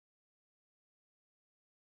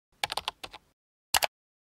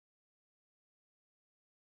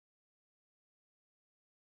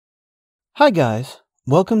Hi guys!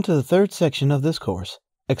 Welcome to the third section of this course,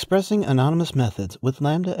 Expressing Anonymous Methods with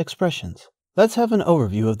Lambda Expressions. Let's have an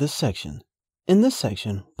overview of this section. In this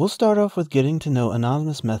section, we'll start off with getting to know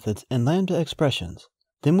anonymous methods and Lambda expressions.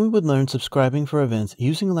 Then we would learn subscribing for events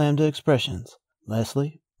using Lambda expressions.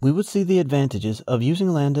 Lastly, we would see the advantages of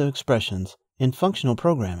using Lambda expressions in functional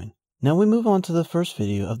programming. Now we move on to the first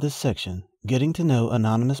video of this section, Getting to Know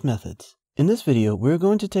Anonymous Methods. In this video, we're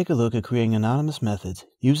going to take a look at creating anonymous methods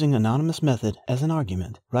using anonymous method as an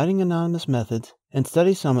argument, writing anonymous methods, and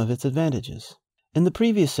study some of its advantages. In the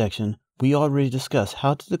previous section, we already discussed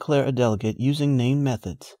how to declare a delegate using named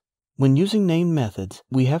methods. When using named methods,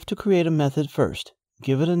 we have to create a method first,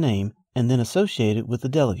 give it a name, and then associate it with the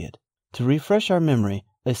delegate. To refresh our memory,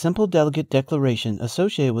 a simple delegate declaration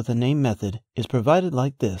associated with a named method is provided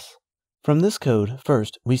like this. From this code,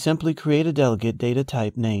 first, we simply create a delegate data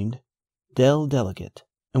type named delegate,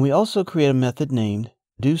 and we also create a method named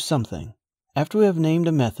doSomething. After we have named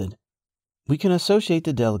a method, we can associate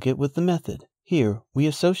the delegate with the method. Here, we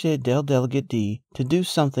associate delegate D to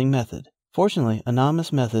doSomething method. Fortunately,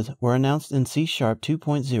 anonymous methods were announced in C#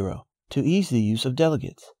 2.0 to ease the use of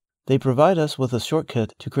delegates. They provide us with a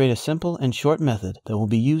shortcut to create a simple and short method that will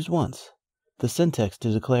be used once. The syntax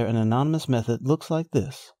to declare an anonymous method looks like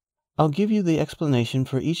this. I'll give you the explanation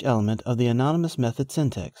for each element of the anonymous method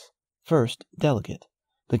syntax. First, delegate,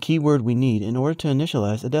 the keyword we need in order to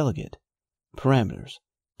initialize a delegate. Parameters,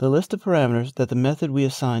 the list of parameters that the method we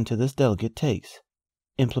assign to this delegate takes.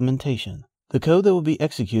 Implementation, the code that will be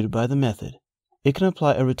executed by the method. It can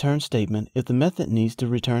apply a return statement if the method needs to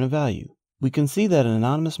return a value. We can see that an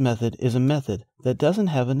anonymous method is a method that doesn't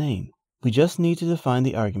have a name. We just need to define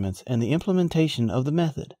the arguments and the implementation of the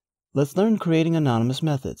method. Let's learn creating anonymous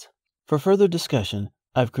methods. For further discussion,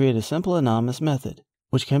 I've created a simple anonymous method,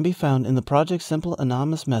 which can be found in the project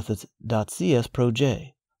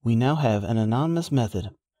simpleanonymousmethods.csproj. We now have an anonymous method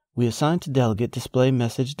we assign to delegate display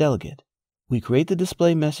message delegate. We create the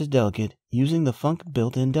display message delegate using the func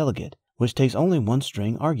built-in delegate, which takes only one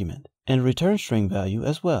string argument, and a return string value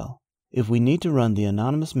as well. If we need to run the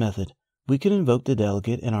anonymous method, we can invoke the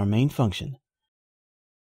delegate in our main function.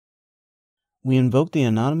 We invoke the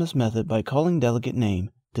anonymous method by calling delegate name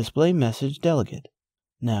display message delegate.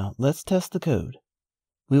 Now let's test the code.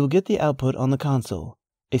 We will get the output on the console,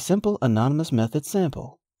 a simple anonymous method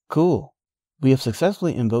sample. Cool! We have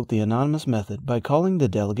successfully invoked the anonymous method by calling the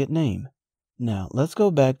delegate name. Now let's go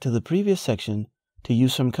back to the previous section to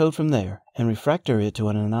use some code from there and refactor it to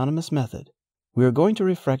an anonymous method. We are going to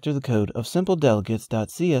refactor the code of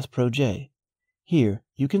simpledelegates.csproj. Here,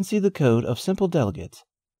 you can see the code of simple delegates.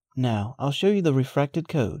 Now, I'll show you the refactored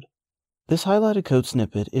code. This highlighted code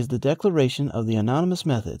snippet is the declaration of the anonymous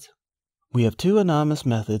methods. We have two anonymous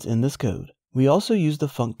methods in this code. We also use the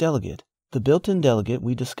func delegate, the built-in delegate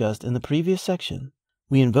we discussed in the previous section.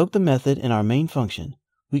 We invoke the method in our main function.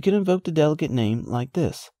 We can invoke the delegate name like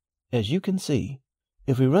this, as you can see.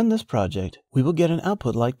 If we run this project, we will get an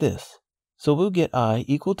output like this. So we'll get I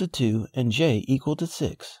equal to 2 and j equal to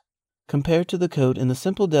 6. Compared to the code in the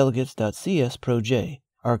simpledelegates.csproj,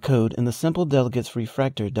 our code in the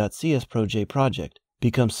simpledelegatesrefactor.csproj project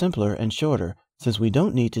becomes simpler and shorter since we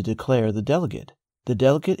don't need to declare the delegate. The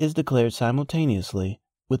delegate is declared simultaneously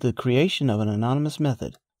with the creation of an anonymous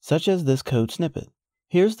method, such as this code snippet.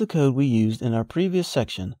 Here's the code we used in our previous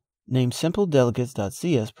section, named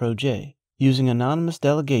simpledelegates.csproj. Using anonymous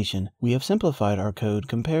delegation, we have simplified our code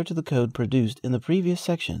compared to the code produced in the previous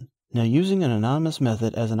section. Now, using an anonymous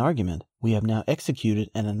method as an argument, we have now executed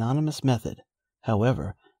an anonymous method.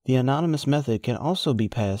 However, the anonymous method can also be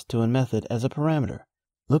passed to a method as a parameter.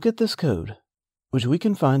 Look at this code, which we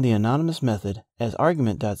can find the anonymous method as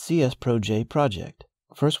argument.csproj project.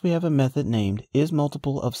 First, we have a method named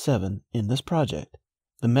isMultipleOf7 in this project.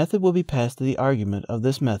 The method will be passed to the argument of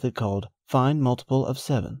this method called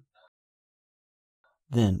findMultipleOf7.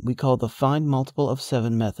 Then, we call the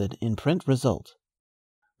findMultipleOf7 method in printResult.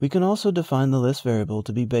 We can also define the list variable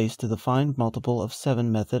to be based to the findMultipleOf7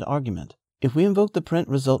 method argument. If we invoke the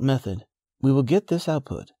printResult method, we will get this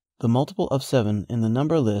output. The multiple of 7 in the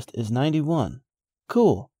number list is 91.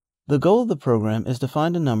 Cool! The goal of the program is to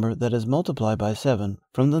find a number that is multiplied by 7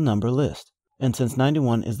 from the number list. And since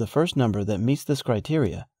 91 is the first number that meets this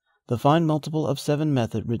criteria, the findMultipleOf7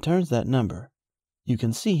 method returns that number. You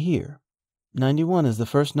can see here, 91 is the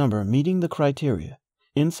first number meeting the criteria.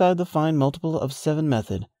 Inside the findMultipleOf7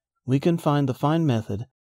 method, we can find the find method,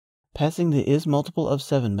 passing the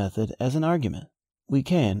isMultipleOf7 method as an argument. We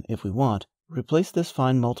can, if we want, replace this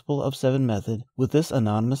findMultipleOf7 method with this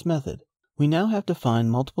anonymous method. We now have to find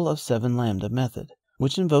multiple-of-7 lambda method,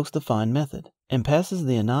 which invokes the find method and passes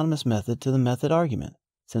the anonymous method to the method argument.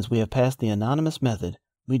 Since we have passed the anonymous method,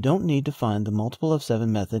 we don't need to find the multiple of 7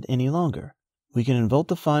 method any longer. We can invoke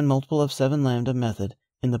the find multiple of 7 lambda method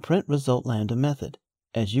in the print result lambda method,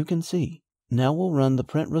 as you can see. Now we'll run the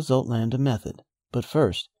print result lambda method. But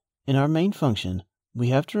first, in our main function, we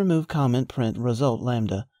have to remove comment print result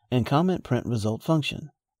lambda and comment print result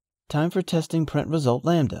function. Time for testing print result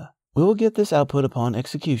lambda. We will get this output upon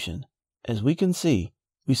execution. As we can see,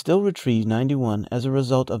 we still retrieve 91 as a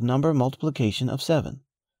result of number multiplication of 7.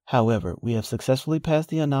 However, we have successfully passed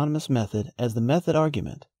the anonymous method as the method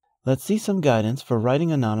argument. Let's see some guidance for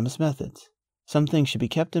writing anonymous methods. Some things should be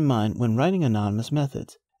kept in mind when writing anonymous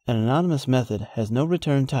methods. An anonymous method has no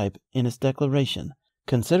return type in its declaration.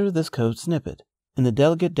 Consider this code snippet. In the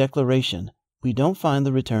delegate declaration, we don't find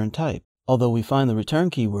the return type, although we find the return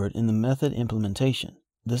keyword in the method implementation.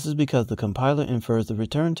 This is because the compiler infers the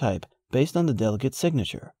return type based on the delegate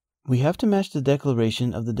signature. We have to match the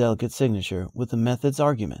declaration of the delegate signature with the method's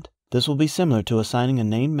argument. This will be similar to assigning a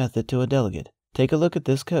named method to a delegate. Take a look at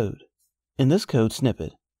this code. In this code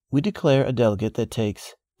snippet, we declare a delegate that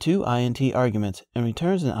takes 2 int arguments and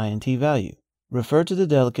returns an int value. Refer to the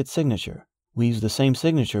delegate signature. We use the same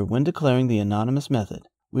signature when declaring the anonymous method.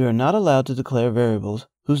 We are not allowed to declare variables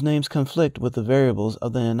whose names conflict with the variables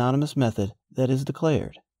of the anonymous method that is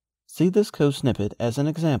declared. See this code snippet as an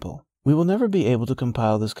example. We will never be able to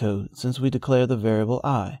compile this code since we declare the variable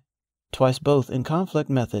I, twice both in conflict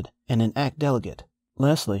method and in act delegate.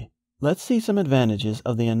 Lastly, let's see some advantages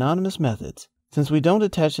of the anonymous methods. Since we don't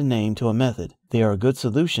attach a name to a method, they are a good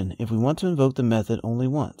solution if we want to invoke the method only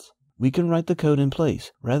once. We can write the code in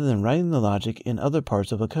place rather than writing the logic in other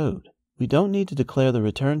parts of a code. We don't need to declare the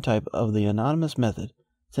return type of the anonymous method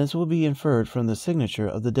since it will be inferred from the signature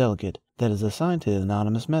of the delegate that is assigned to the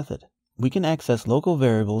anonymous method. We can access local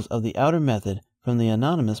variables of the outer method from the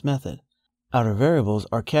anonymous method. Outer variables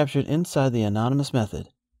are captured inside the anonymous method.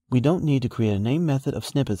 We don't need to create a named method of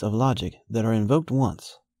snippets of logic that are invoked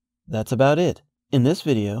once. That's about it. In this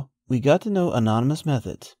video, we got to know anonymous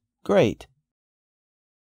methods. Great!